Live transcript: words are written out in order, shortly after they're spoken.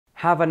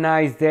Have a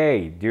nice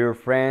day, dear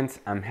friends.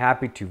 I'm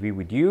happy to be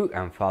with you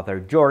and Father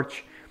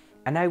George,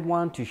 and I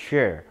want to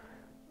share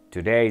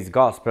today's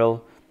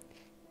Gospel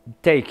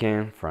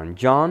taken from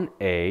John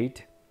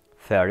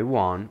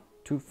 8:31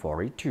 to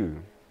 42.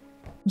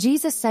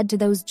 Jesus said to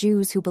those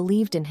Jews who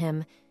believed in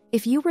him,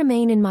 "If you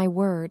remain in my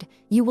word,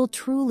 you will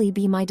truly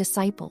be my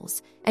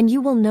disciples, and you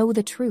will know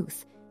the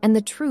truth, and the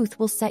truth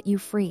will set you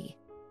free."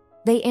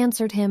 They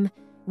answered him,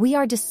 "We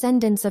are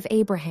descendants of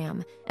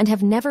Abraham and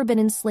have never been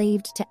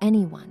enslaved to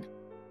anyone.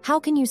 How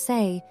can you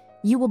say,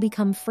 'You will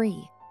become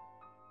free'?"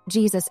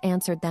 Jesus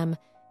answered them,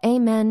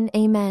 "Amen,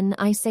 amen,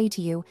 I say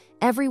to you,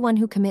 everyone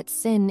who commits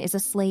sin is a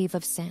slave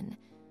of sin.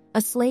 A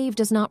slave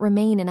does not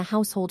remain in a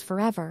household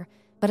forever,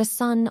 but a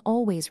son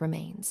always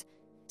remains.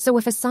 So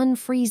if a son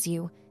frees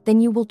you, then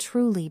you will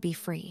truly be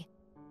free.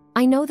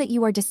 I know that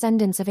you are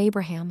descendants of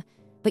Abraham,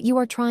 but you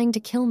are trying to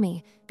kill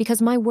me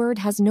because my word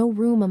has no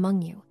room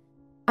among you.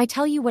 I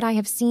tell you what I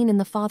have seen in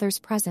the Father's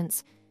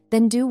presence,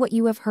 then do what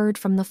you have heard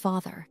from the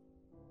Father."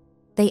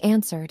 They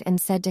answered and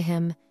said to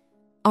him,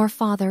 "Our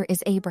father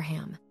is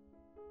Abraham."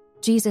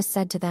 Jesus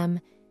said to them,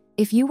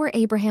 "If you were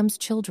Abraham's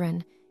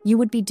children, you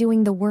would be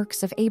doing the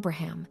works of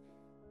Abraham.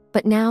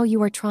 But now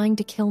you are trying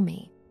to kill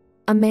me,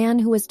 a man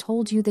who has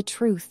told you the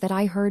truth that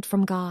I heard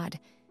from God.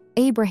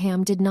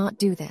 Abraham did not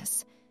do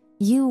this.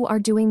 You are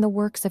doing the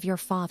works of your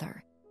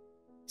father."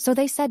 So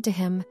they said to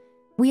him,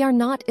 "We are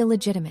not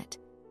illegitimate.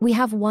 We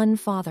have one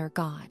Father,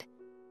 God."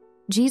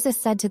 Jesus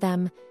said to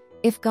them,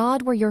 "If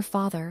God were your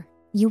Father,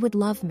 you would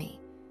love me,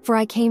 for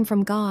I came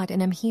from God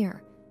and am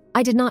here.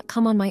 I did not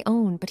come on my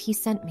own, but he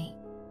sent me."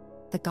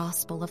 The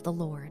Gospel of the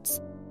Lord's.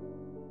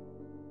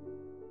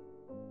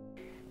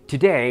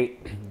 Today,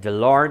 the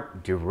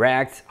Lord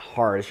directs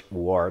harsh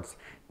words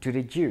to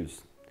the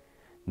Jews,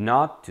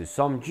 not to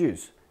some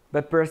Jews,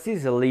 but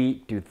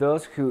precisely to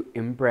those who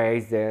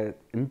embraced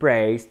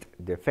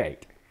the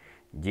faith.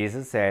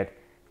 Jesus said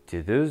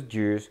to those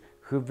Jews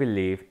who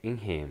believe in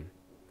him.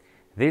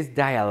 This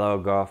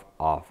dialogue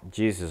of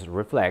Jesus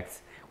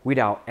reflects,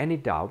 without any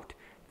doubt,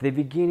 the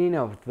beginning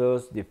of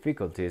those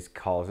difficulties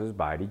caused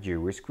by the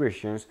Jewish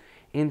Christians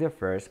in the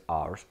first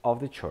hours of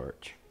the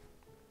Church.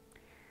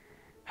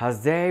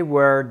 As they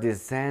were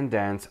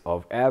descendants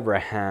of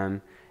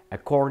Abraham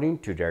according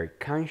to their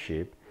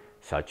kinship,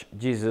 such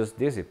Jesus'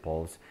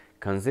 disciples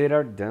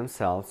considered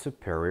themselves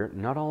superior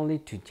not only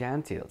to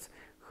Gentiles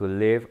who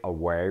live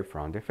away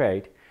from the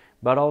faith,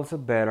 but also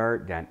better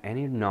than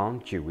any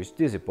non-Jewish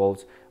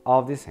disciples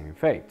of the same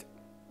faith.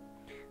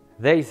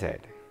 They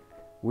said,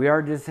 "We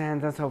are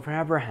descendants of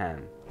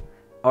Abraham.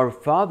 Our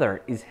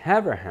father is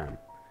Abraham.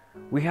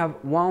 We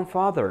have one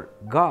Father,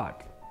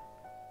 God."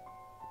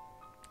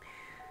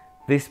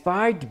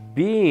 Despite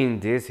being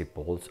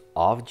disciples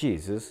of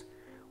Jesus,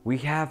 we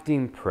have the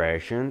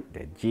impression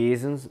that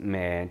Jesus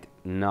meant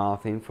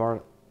nothing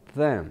for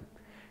them,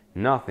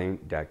 nothing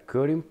that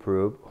could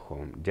improve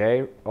whom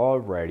they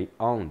already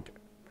owned.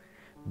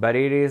 But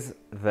it is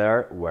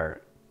there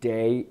where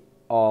they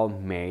all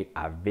made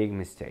a big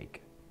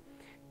mistake.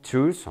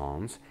 True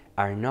sons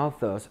are not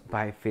those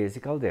by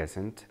physical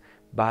descent,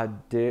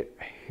 but the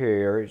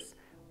heirs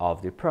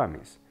of the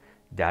promise,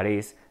 that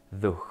is,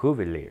 those who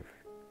believe.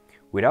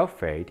 Without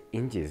faith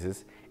in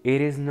Jesus, it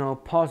is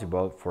not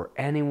possible for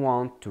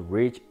anyone to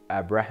reach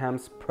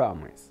Abraham's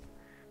promise.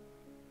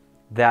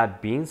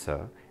 That being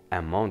so,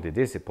 among the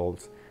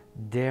disciples,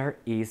 there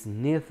is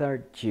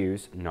neither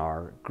Jews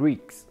nor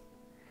Greeks,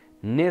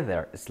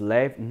 neither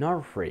slave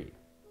nor free,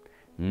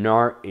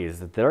 nor is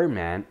there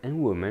man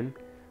and woman,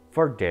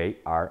 for they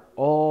are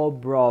all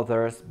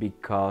brothers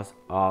because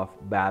of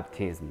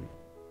baptism.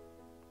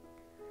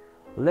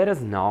 Let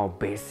us now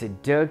be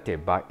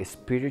seduced by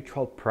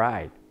spiritual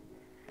pride.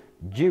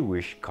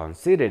 Jewish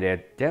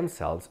considered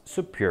themselves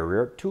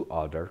superior to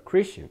other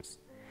Christians.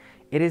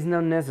 It is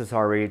not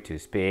necessary to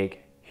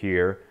speak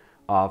here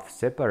of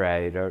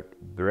separated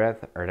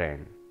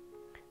brethren,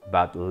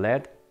 but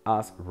let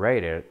us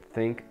rather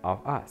think of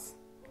us.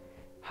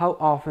 How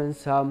often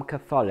some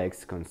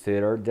Catholics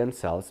consider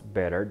themselves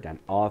better than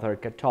other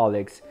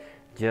Catholics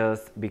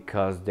just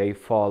because they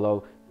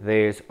follow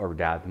this or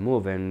that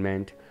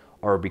movement,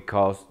 or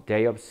because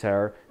they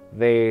observe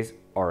this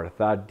or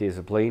that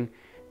discipline,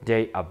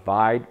 they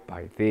abide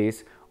by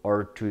this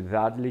or to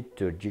that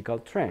liturgical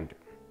trend.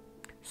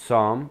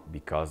 Some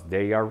because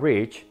they are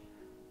rich,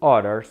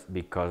 others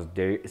because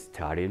they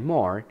study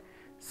more,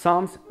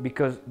 some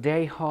because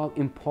they hold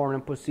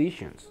important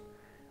positions,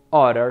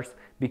 others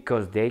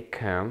because they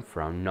come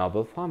from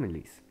noble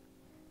families.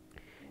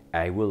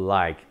 I would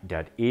like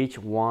that each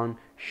one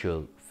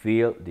should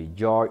feel the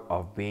joy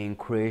of being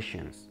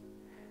Christians.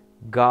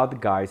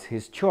 God guides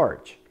His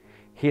church.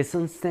 He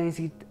sustains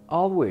it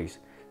always,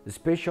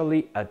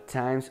 especially at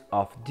times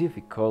of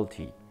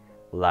difficulty,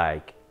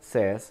 like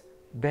says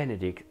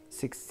Benedict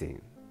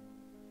XVI.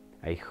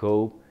 I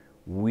hope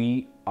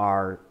we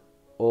are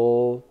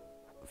all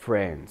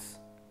friends,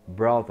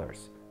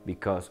 brothers,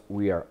 because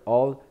we are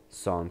all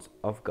sons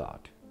of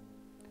God.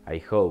 I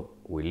hope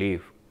we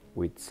live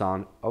with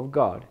Son of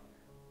God.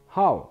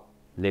 How?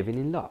 Living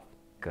in love,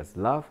 because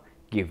love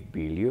give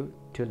value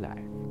to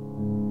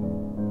life.